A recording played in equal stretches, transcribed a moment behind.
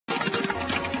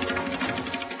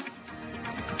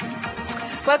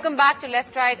Welcome back to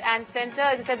Left, Right and Centre.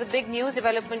 As I said, the big news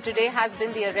development today has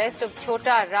been the arrest of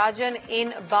Chota Rajan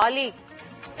in Bali,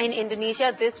 in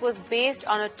Indonesia. This was based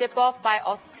on a tip-off by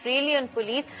Australian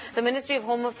police. The Ministry of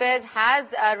Home Affairs has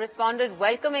responded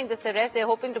welcoming this arrest. They're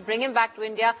hoping to bring him back to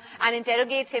India and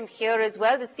interrogate him here as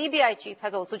well. The CBI chief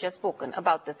has also just spoken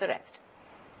about this arrest.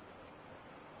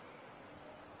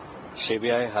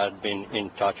 CBI had been in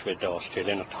touch with the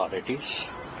Australian authorities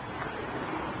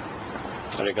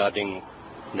regarding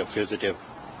the fugitive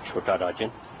Chota Rajan,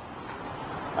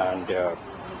 and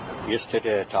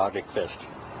yesterday at our request,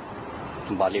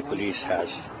 Bali police has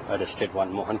arrested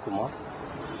one Mohan Kumar.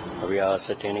 We are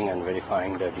ascertaining and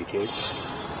verifying the details.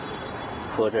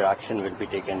 Further action will be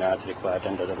taken as required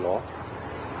under the law.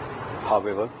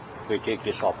 However, we take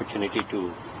this opportunity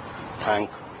to thank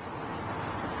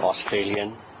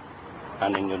Australian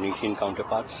and Indonesian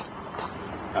counterparts,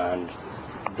 and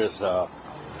this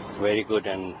very good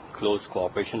and close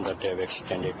cooperation that they have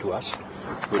extended to us.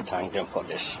 We thank them for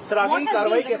this. Sir, what has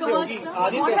been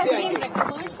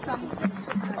recovered from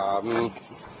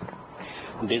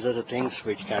these are the things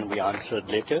which can be answered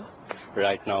later.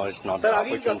 Right now is not the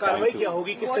opportune time to.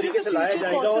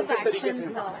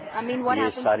 ये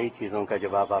सारी चीज़ों का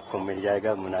जवाब आपको मिल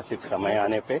जाएगा मुनासिब समय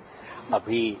आने पे.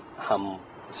 अभी हम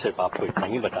सिर्फ आपको इतना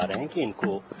ही बता रहे हैं कि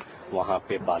इनको वहाँ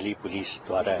पे बाली पुलिस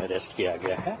द्वारा अरेस्ट किया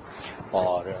गया है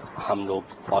और हम लोग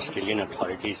ऑस्ट्रेलियन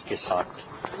अथॉरिटीज़ के साथ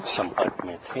संपर्क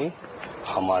में थे.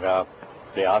 हमारा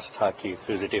प्रयास था कि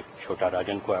फ्यूजिटिव छोटा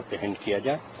राजन को एप्रीहेंड किया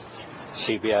जाए.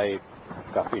 सीबीआई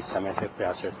काफ़ी समय से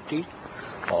प्रयासरत थी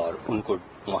और उनको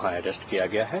वहाँ अरेस्ट किया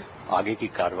गया है. आगे की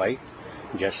कार्रवाई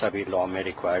जैसा भी लॉ में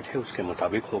रिक्वायर्ड है उसके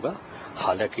मुताबिक होगा.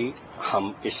 हालांकि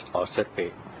हम इस अवसर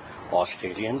पे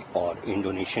ऑस्ट्रेलियन और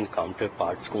इंडोनेशियन काउंटर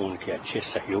पार्ट्स को उनके अच्छे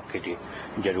सहयोग के लिए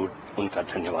जरूर उनका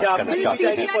धन्यवाद करना चाहते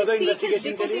हैं. फर्दर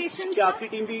इन्वेस्टिगेशन के लिए क्या आपकी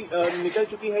टीम भी निकल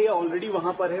चुकी है या ऑलरेडी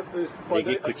वहां पर है?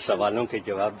 देखिए, कुछ सवालों के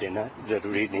जवाब देना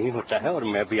जरूरी नहीं होता है और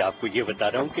मैं भी आपको ये बता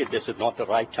रहा हूँ कि this is not the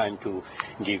right time to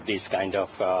give this kind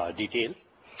of details.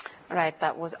 Right,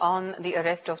 that was on the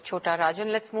arrest of Chota Rajan.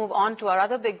 Let's move on to our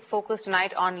other big focus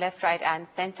tonight on Left, Right and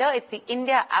Centre. It's the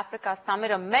India-Africa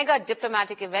Summit, a mega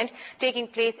diplomatic event taking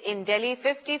place in Delhi.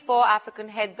 54 African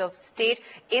heads of state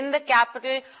in the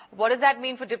capital. What does that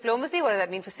mean for diplomacy? What does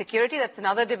that mean for security? That's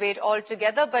another debate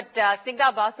altogether. But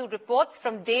Snigdha Basu reports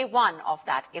from day one of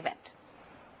that event.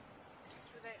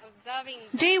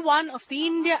 Day one of the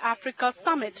India-Africa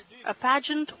Summit, a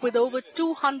pageant with over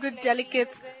 200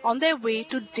 delegates on their way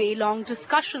to day-long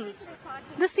discussions.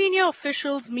 The senior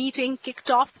officials' meeting kicked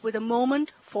off with a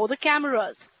moment for the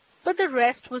cameras, but the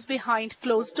rest was behind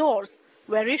closed doors,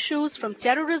 where issues from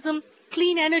terrorism,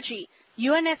 clean energy,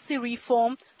 UNSC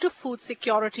reform to food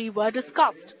security were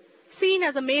discussed. Seen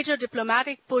as a major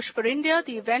diplomatic push for India,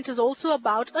 the event is also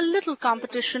about a little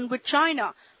competition with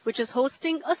China, which is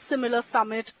hosting a similar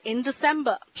summit in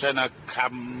December. China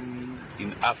come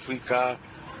in Africa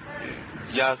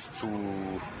just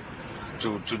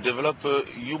to develop a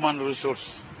human resource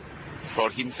for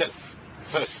himself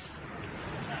first.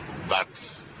 But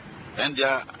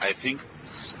India, I think,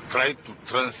 try to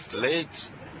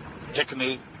translate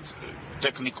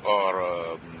technique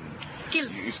or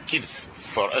skills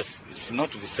for us. It's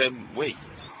not the same way.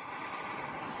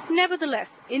 Nevertheless,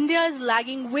 India is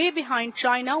lagging way behind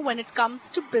China when it comes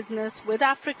to business with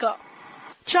Africa.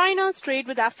 China's trade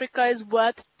with Africa is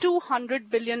worth $200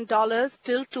 billion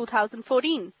till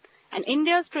 2014, and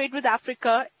India's trade with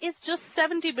Africa is just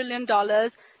 $70 billion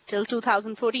till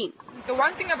 2014. The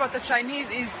one thing about the Chinese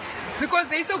is because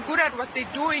they're so good at what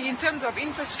they're doing in terms of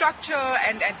infrastructure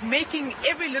and at making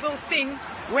every little thing,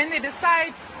 when they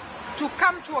decide to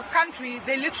come to a country,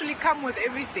 they literally come with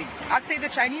everything. I'd say the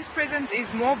Chinese presence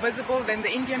is more visible than the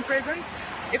Indian presence.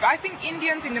 If I think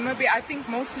Indians in Namibia, I think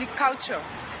mostly culture,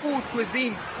 food,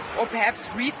 cuisine, or perhaps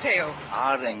retail.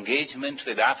 Our engagement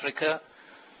with Africa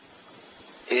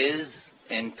is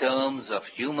in terms of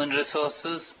human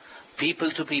resources,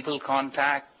 people-to-people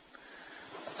contact,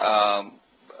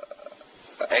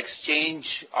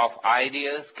 exchange of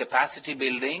ideas, capacity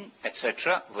building,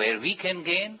 etc., where we can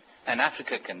gain and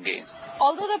Africa can gain.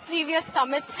 Although the previous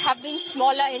summits have been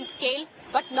smaller in scale,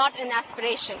 but not in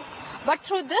aspiration. But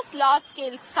through this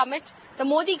large-scale summit, the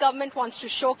Modi government wants to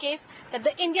showcase that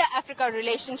the India-Africa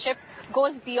relationship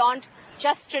goes beyond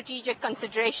just strategic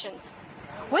considerations.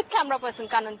 With camera person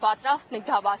Kanan Patra,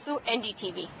 Snigdha Basu,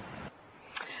 NDTV.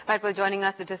 Right, well, joining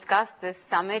us to discuss this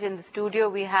summit in the studio,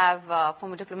 we have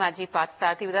former diplomat G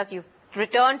Parthasarthy with us. You've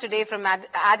returned today from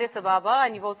Addis Ababa,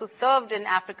 and you've also served in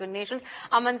African nations.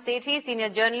 Aman Sethi, senior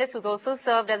journalist, who's also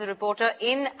served as a reporter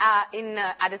in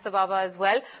Addis Ababa as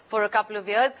well for a couple of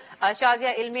years.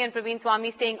 Shazia Ilmi and Praveen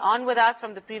Swami staying on with us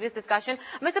from the previous discussion.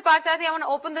 Mr. Parthasarthy, I want to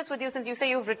open this with you since you say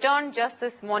you've returned just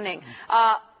this morning.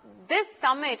 This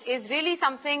summit is really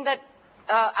something that,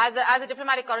 as a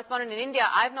diplomatic correspondent in India,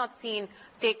 I've not seen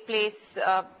take place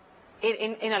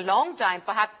in a long time,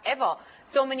 perhaps ever.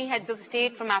 So many heads of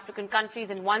state from African countries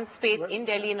in one space in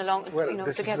Delhi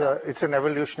together. It's an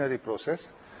evolutionary process.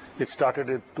 It started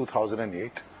in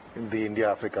 2008 in the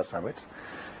India-Africa summits.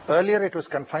 Earlier it was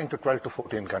confined to 12 to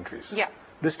 14 countries. Yeah.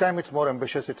 This time it's more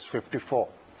ambitious, it's 54.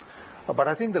 But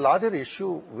I think the larger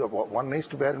issue one needs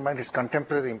to bear in mind is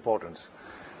contemporary importance.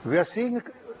 We are seeing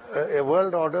a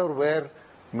world order where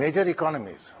major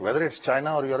economies, whether it's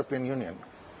China or European Union,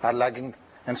 are lagging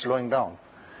and slowing down.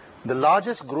 The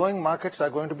largest growing markets are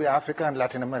going to be Africa and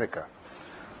Latin America.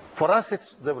 For us,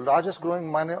 it's the largest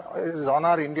growing money is on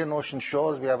our Indian Ocean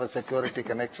shores. We have a security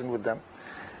connection with them,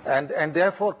 and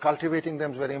therefore cultivating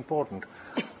them is very important.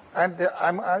 And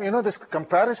this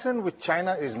comparison with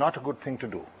China is not a good thing to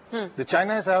do. The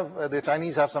Chinese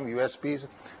have some USPs,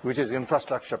 which is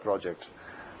infrastructure projects.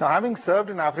 Now, having served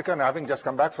in Africa and having just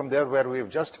come back from there, where we've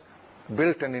just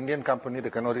built an Indian company,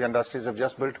 the Kanori Industries have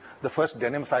just built the first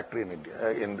denim factory in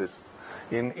India,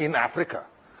 in Africa.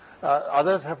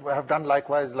 Others have done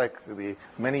likewise, like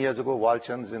many years ago,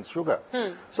 Walchans in sugar.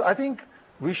 So I think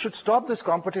we should stop this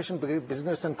competition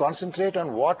business and concentrate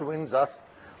on what wins us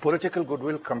political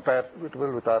goodwill, compare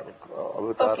goodwill with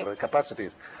our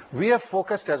capacities. We have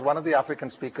focused, as one of the African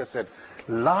speakers said,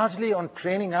 largely on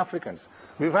training Africans.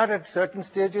 We've had at certain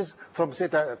stages from, say,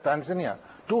 Tanzania,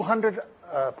 200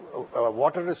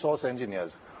 water resource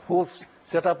engineers who've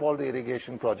set up all the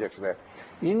irrigation projects there.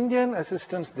 Indian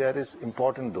assistance there is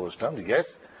important in those terms.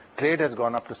 Yes, trade has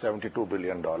gone up to $72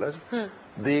 billion,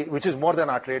 which is more than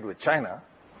our trade with China.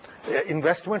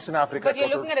 Investments in Africa. But you're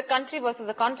looking at a country versus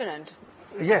a continent.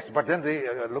 Yes, but then they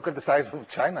look at the size of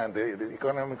China and the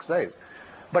economic size.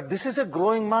 But this is a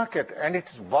growing market, and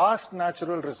it's vast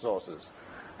natural resources.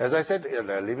 As I said,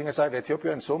 leaving aside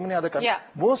Ethiopia and so many other countries,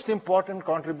 most important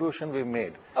contribution we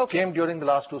made came during the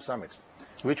last 2 summits,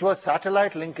 which was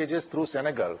satellite linkages through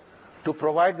Senegal to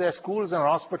provide their schools and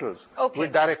hospitals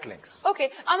with direct links. Okay.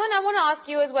 Aman, I want to ask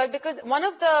you as well, because one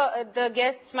of the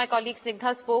guests my colleague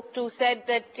Snigdha spoke to said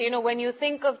that, when you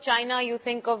think of China, you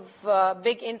think of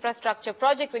big infrastructure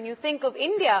projects. When you think of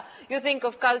India, you think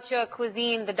of culture,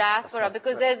 cuisine, the diaspora,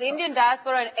 because there's Indian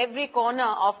diaspora in every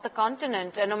corner of the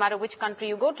continent, no matter which country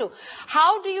you go to.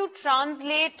 How do you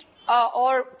translate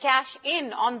or cash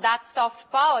in on that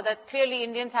soft power that clearly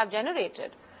Indians have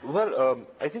generated? Well,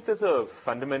 I think there's a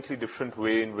fundamentally different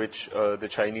way in which the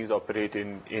Chinese operate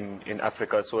in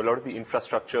Africa. So a lot of the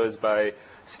infrastructure is by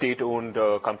state-owned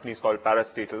companies called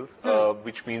parastatals,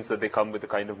 which means that they come with the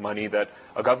kind of money that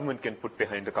a government can put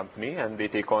behind a company, and they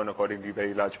take on accordingly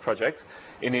very large projects.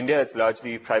 In India, it's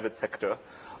largely private sector,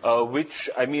 which,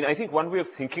 I think one way of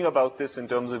thinking about this in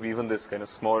terms of even this kind of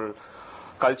small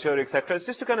culture, etc., is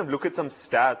just to kind of look at some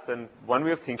stats. And one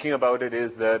way of thinking about it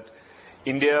is that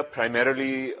India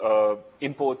primarily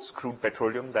imports crude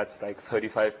petroleum. That's like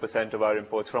 35% of our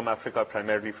imports from Africa,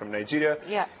 primarily from Nigeria.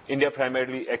 Yeah. India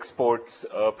primarily exports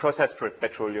processed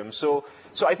petroleum. So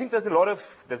I think there's a lot of,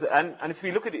 and if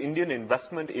we look at Indian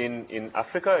investment in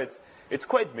Africa, it's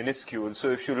quite minuscule.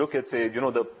 So if you look at, say,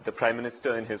 the Prime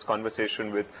Minister in his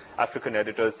conversation with African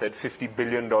editors said $50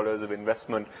 billion of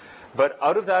investment. But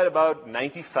out of that, about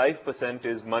 95%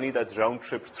 is money that's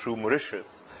round-tripped through Mauritius.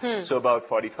 So about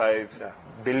 45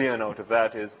 billion out of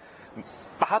that is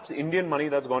perhaps Indian money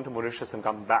that's gone to Mauritius and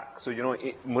come back. So,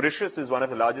 Mauritius is one of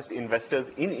the largest investors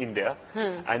in India,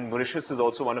 and Mauritius is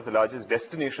also one of the largest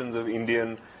destinations of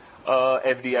Indian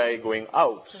FDI going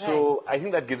out. Right. So I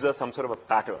think that gives us some sort of a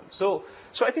pattern. So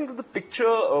I think that the picture,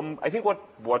 I think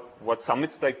what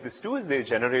summits like this do is they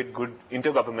generate good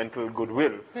intergovernmental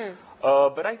goodwill.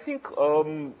 But I think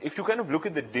if you kind of look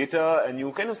at the data and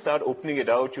you kind of start opening it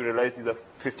out, you realize these are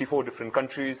 54 different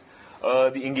countries.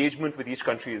 The engagement with each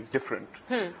country is different.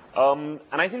 And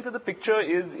I think that the picture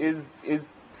is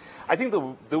I think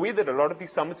the way that a lot of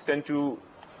these summits tend to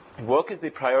work is they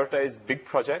prioritize big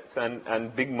projects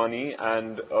and big money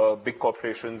and big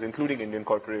corporations, including Indian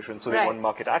corporations. So they want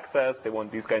market access, they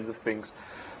want these kinds of things.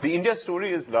 The India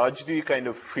story is largely kind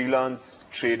of freelance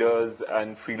traders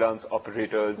and freelance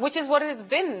operators. Which is what it has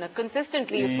been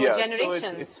consistently for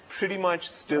generations. So it's pretty much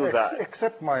still that.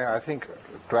 Except I think,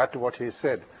 to add to what he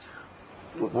said,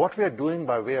 what we are doing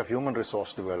by way of human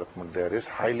resource development there is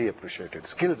highly appreciated.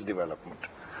 Skills development.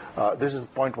 This is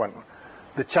point one.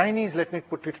 The Chinese, let me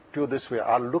put it to you this way,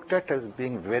 are looked at as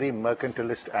being very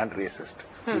mercantilist and racist,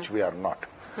 which we are not.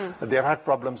 They've had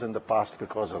problems in the past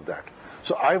because of that.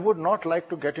 So I would not like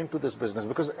to get into this business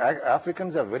because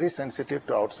Africans are very sensitive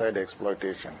to outside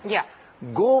exploitation. Yeah.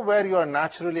 Go where you are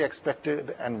naturally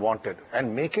expected and wanted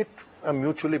and make it a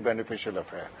mutually beneficial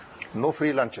affair. No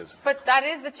free lunches. But that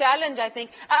is the challenge, I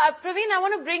think. Praveen, I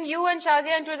want to bring you and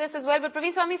Shazia into this as well. But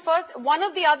Praveen Swami, first, one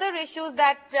of the other issues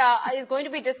that is going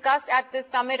to be discussed at this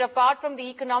summit, apart from the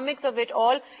economics of it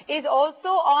all, is also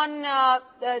on,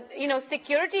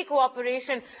 security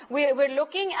cooperation. We're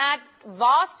looking at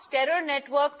vast terror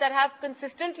networks that have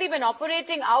consistently been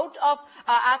operating out of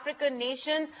African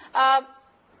nations.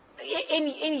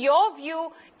 In your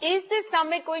view, is this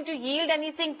summit going to yield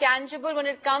anything tangible when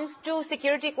it comes to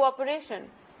security cooperation?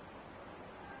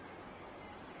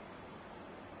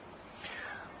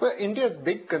 Well, India's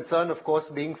big concern, of course,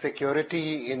 being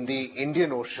security in the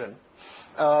Indian Ocean.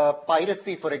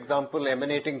 Piracy, for example,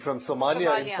 emanating from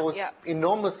Somalia imposed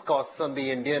enormous costs on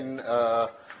the Indian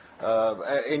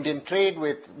trade,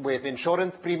 with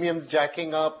insurance premiums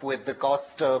jacking up, with the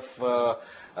cost of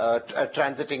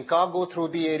transiting cargo through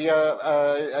the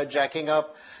area jacking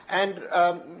up. And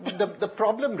the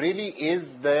problem really is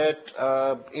that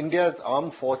India's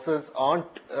armed forces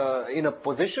aren't in a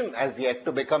position as yet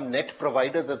to become net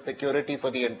providers of security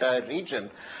for the entire region.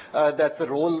 That's a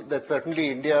role that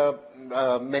certainly India,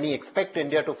 many expect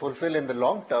India to fulfill in the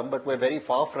long term, but we're very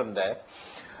far from there.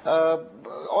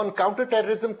 On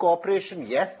counter-terrorism cooperation,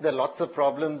 yes, there are lots of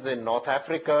problems in North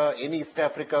Africa, in East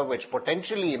Africa, which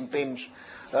potentially impinge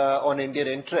on Indian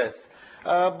interests.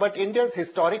 But India's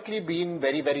historically been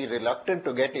very, very reluctant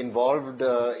to get involved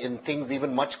in things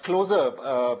even much closer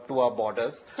to our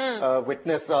borders.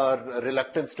 Witness our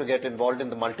reluctance to get involved in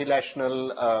the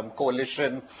multinational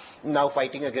coalition now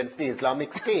fighting against the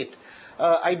Islamic State.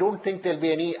 I don't think there'll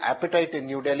be any appetite in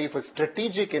New Delhi for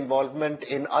strategic involvement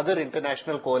in other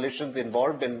international coalitions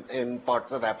involved in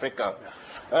parts of Africa.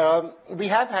 We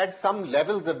have had some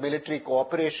levels of military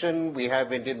cooperation. We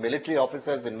have Indian military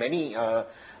officers in many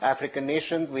African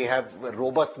nations. We have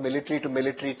robust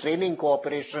military-to-military training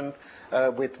cooperation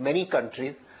with many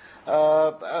countries.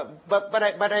 But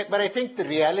I think the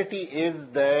reality is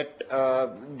that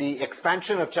the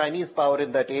expansion of Chinese power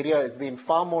in that area has been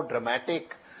far more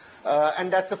dramatic.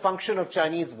 And that's a function of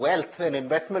Chinese wealth and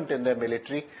investment in their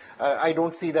military. I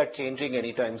don't see that changing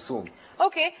anytime soon.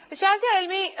 Okay. Shazia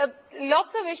Elmi,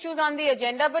 lots of issues on the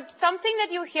agenda, but something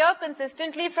that you hear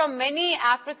consistently from many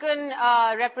African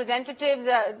representatives,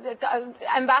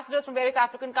 ambassadors from various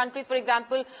African countries, for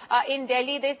example, in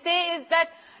Delhi, they say is that,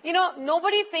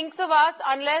 nobody thinks of us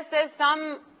unless there's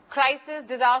some crisis,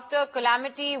 disaster,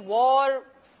 calamity, war,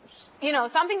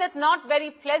 something that's not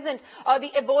very pleasant, or the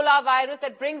Ebola virus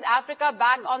that brings Africa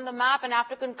back on the map and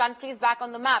African countries back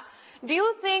on the map. Do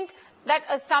you think that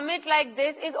a summit like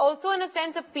this is also, in a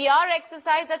sense, a PR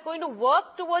exercise that's going to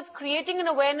work towards creating an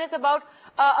awareness about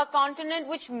a continent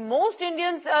which most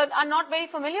Indians are not very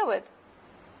familiar with?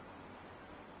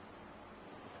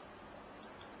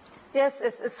 Yes,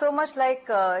 it's so much like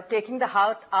taking the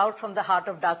heart out from the heart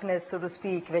of darkness, so to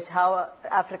speak, which how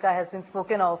Africa has been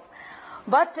spoken of.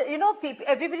 But,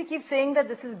 everybody keeps saying that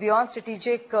this is beyond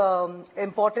strategic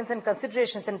importance and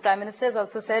considerations, and Prime Minister has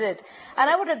also said it. And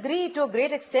I would agree to a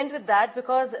great extent with that,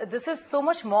 because this is so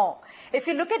much more. If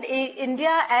you look at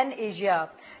India and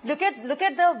Asia, look at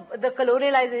the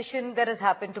colonialization that has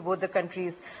happened to both the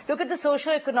countries. Look at the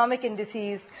socio-economic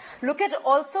indices. Look at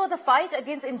also the fight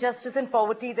against injustice and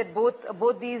poverty that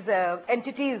both these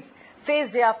entities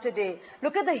face day after day.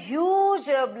 Look at the huge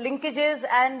linkages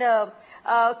and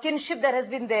kinship that has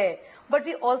been there. But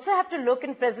we also have to look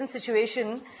in present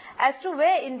situation as to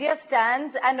where India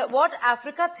stands and what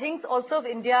Africa thinks also of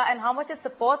India and how much it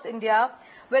supports India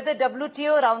where the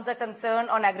WTO rounds are concerned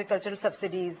on agricultural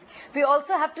subsidies. We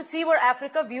also have to see what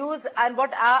Africa views and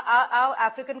what our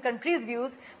African countries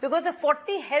views, because the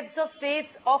 40 heads of states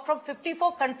are from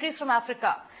 54 countries from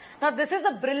Africa. Now this is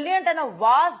a brilliant and a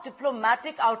vast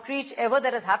diplomatic outreach ever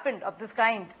that has happened of this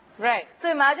kind. Right. So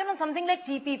imagine on something like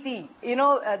TPP,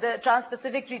 the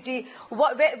Trans-Pacific Treaty,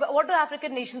 what do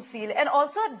African nations feel? And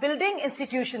also building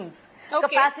institutions,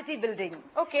 capacity building,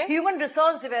 human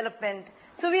resource development.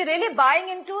 So we're really buying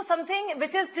into something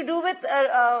which is to do with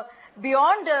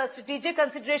beyond strategic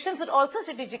considerations, but also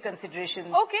strategic considerations.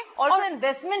 Also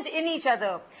investment in each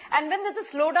other. And when there's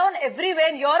a slowdown everywhere,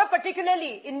 in Europe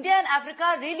particularly, India and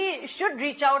Africa really should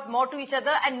reach out more to each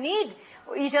other and need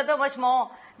each other much more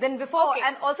than before.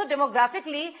 And also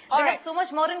demographically, they have so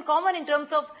much more in common in terms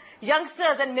of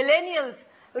youngsters and millennials.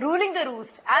 ruling the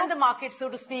roost and the market, so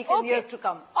to speak, in years to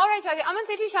come. All right, Shazia. Aman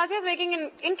Sethi, Shazia is making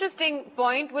an interesting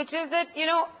point, which is that,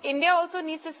 India also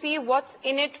needs to see what's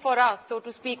in it for us, so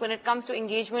to speak, when it comes to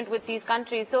engagement with these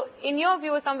countries. So in your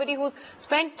view, as somebody who's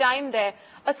spent time there,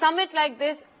 a summit like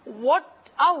this, what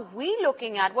are we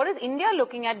looking at? What is India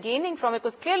looking at gaining from it?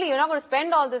 Because clearly you're not going to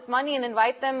spend all this money and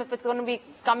invite them if it's going to be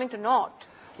coming to naught.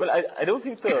 Well, I don't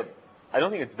think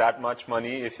it's that much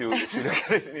money if you look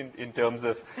at it in terms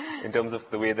of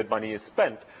the way that money is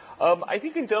spent. I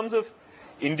think in terms of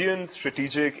Indian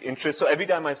strategic interests, so every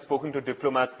time I've spoken to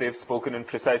diplomats, they've spoken in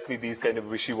precisely these kind of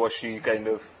wishy-washy kind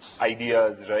of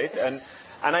ideas, right?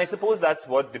 And I suppose that's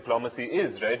what diplomacy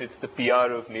is, right? It's the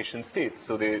PR of nation states.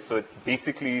 So it's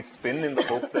basically spin in the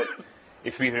hope that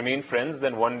if we remain friends,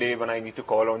 then one day when I need to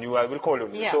call on you, I will call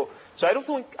on you. Yeah. So I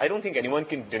don't think anyone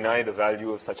can deny the value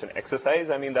of such an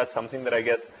exercise. I mean, that's something that I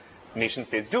guess nation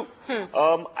states do.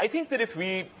 I think that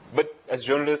but as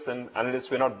journalists and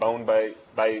analysts, we're not bound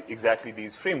by exactly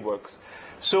these frameworks.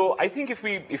 So I think if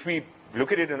we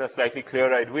look at it in a slightly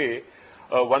clear-eyed way,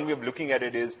 one way of looking at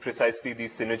it is precisely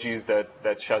these synergies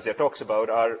that Shazia talks about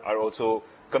are also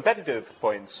competitive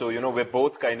points. So, we're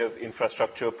both kind of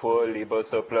infrastructure poor, labor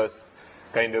surplus,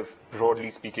 kind of broadly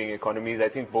speaking economies. I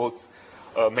think both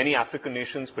many African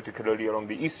nations, particularly along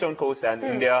the eastern coast and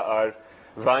India, are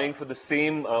vying for the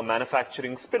same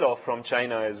manufacturing spill-off from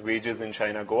China as wages in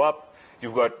China go up.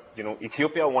 You've got,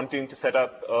 Ethiopia wanting to set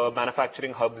up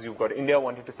manufacturing hubs. You've got India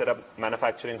wanting to set up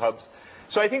manufacturing hubs.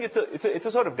 So I think it's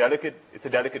a sort of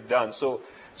delicate dance.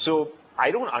 So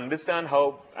I don't understand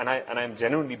how, and I'm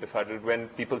genuinely befuddled when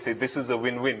people say this is a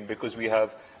win-win because we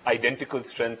have identical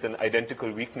strengths and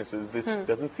identical weaknesses. This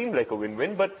doesn't seem like a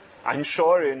win-win, but I'm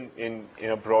sure in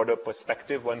a broader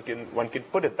perspective one can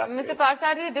put it that way. Mr.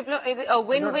 Parthasarthy, a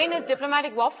win-win is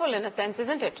diplomatic waffle in a sense,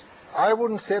 isn't it? I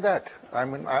wouldn't say that. I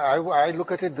mean, I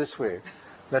look at it this way,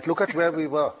 that look at where we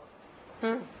were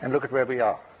and look at where we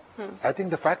are. I think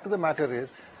the fact of the matter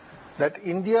is that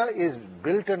India is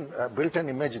built an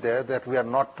image there that we are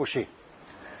not pushy.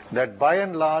 That by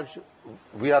and large,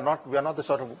 we are not the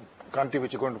sort of country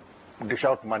which is going to dish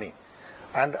out money.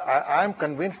 And I am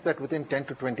convinced that within 10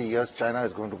 to 20 years, China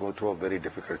is going to go through a very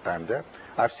difficult time there.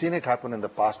 I've seen it happen in the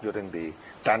past during the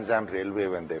Tanzam Railway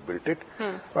when they built it.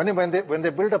 When they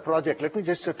build a project, let me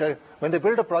just tell you, when they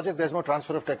build a project, there's no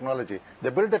transfer of technology. They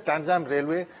built the Tanzam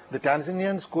Railway, the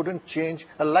Tanzanians couldn't change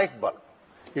a light bulb.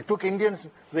 It took Indian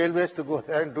railways to go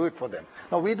there and do it for them.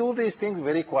 Now, we do these things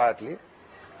very quietly.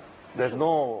 There's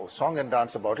no song and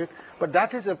dance about it, but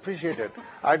that is appreciated.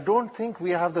 I don't think we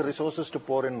have the resources to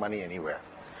pour in money anywhere.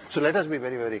 So let us be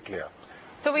very, very clear.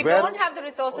 So we don't have the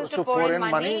resources to pour in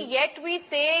money, yet we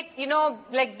say,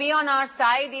 like be on our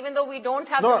side, even though we don't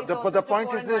have the resources the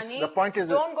point is this. The point is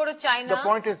this. Don't go to China. The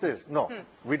point is this. No,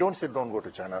 we don't say don't go to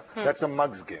China. That's a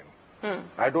mug's game.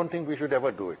 I don't think we should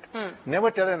ever do it. Never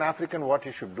tell an African what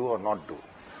he should do or not do.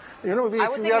 I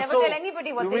would never tell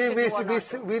anybody what they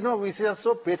should do. We are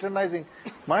so patronizing.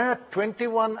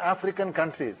 21 African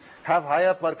countries have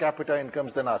higher per capita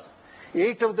incomes than us.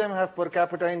 8 of them have per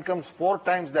capita incomes 4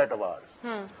 times that of ours.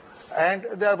 And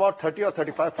there are about 30 or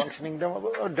 35 functioning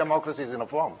democracies in a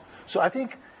form. So I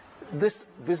think this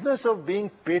business of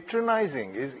being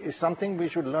patronizing is something we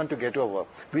should learn to get over.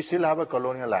 We still have a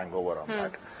colonial hangover on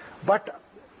that. But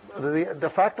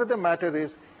the fact of the matter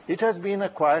is, it has been a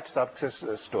quiet success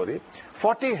story.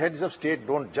 40 heads of state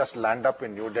don't just land up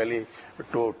in New Delhi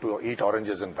to eat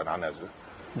oranges and bananas.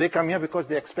 They come here because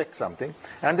they expect something,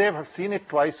 and they have seen it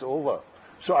twice over.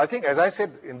 So I think, as I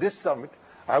said, in this summit,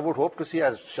 I would hope to see,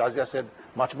 as Shazia said,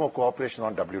 much more cooperation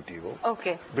on WTO.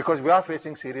 Okay. Because we are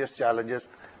facing serious challenges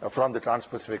from the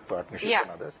Trans-Pacific Partnership and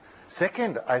others.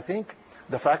 Second, I think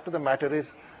the fact of the matter is,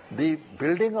 the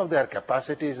building of their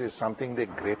capacities is something they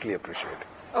greatly appreciate.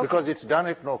 Because it's done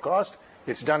at no cost,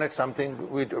 it's done at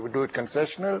something, we do it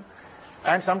concessional,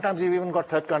 and sometimes we've even got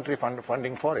third country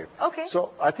funding for it. Okay.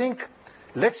 So I think,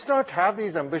 let's not have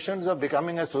these ambitions of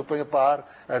becoming a superpower,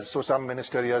 as so some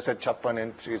minister here said, Chappan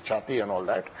and Chati and all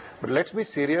that. But let's be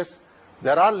serious.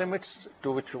 There are limits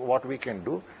to what we can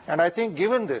do. And I think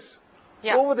given this,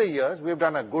 over the years, we've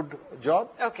done a good job,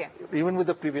 even with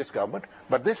the previous government.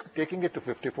 But this, taking it to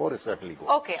 54 is certainly good.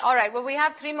 Okay, all right. Well, we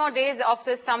have 3 more days of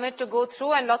this summit to go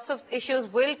through, and lots of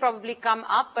issues will probably come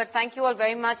up. But thank you all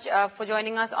very much for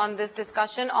joining us on this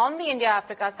discussion on the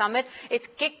India-Africa Summit. It's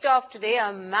kicked off today,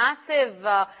 a massive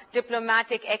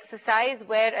diplomatic exercise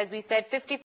where, as we said, 50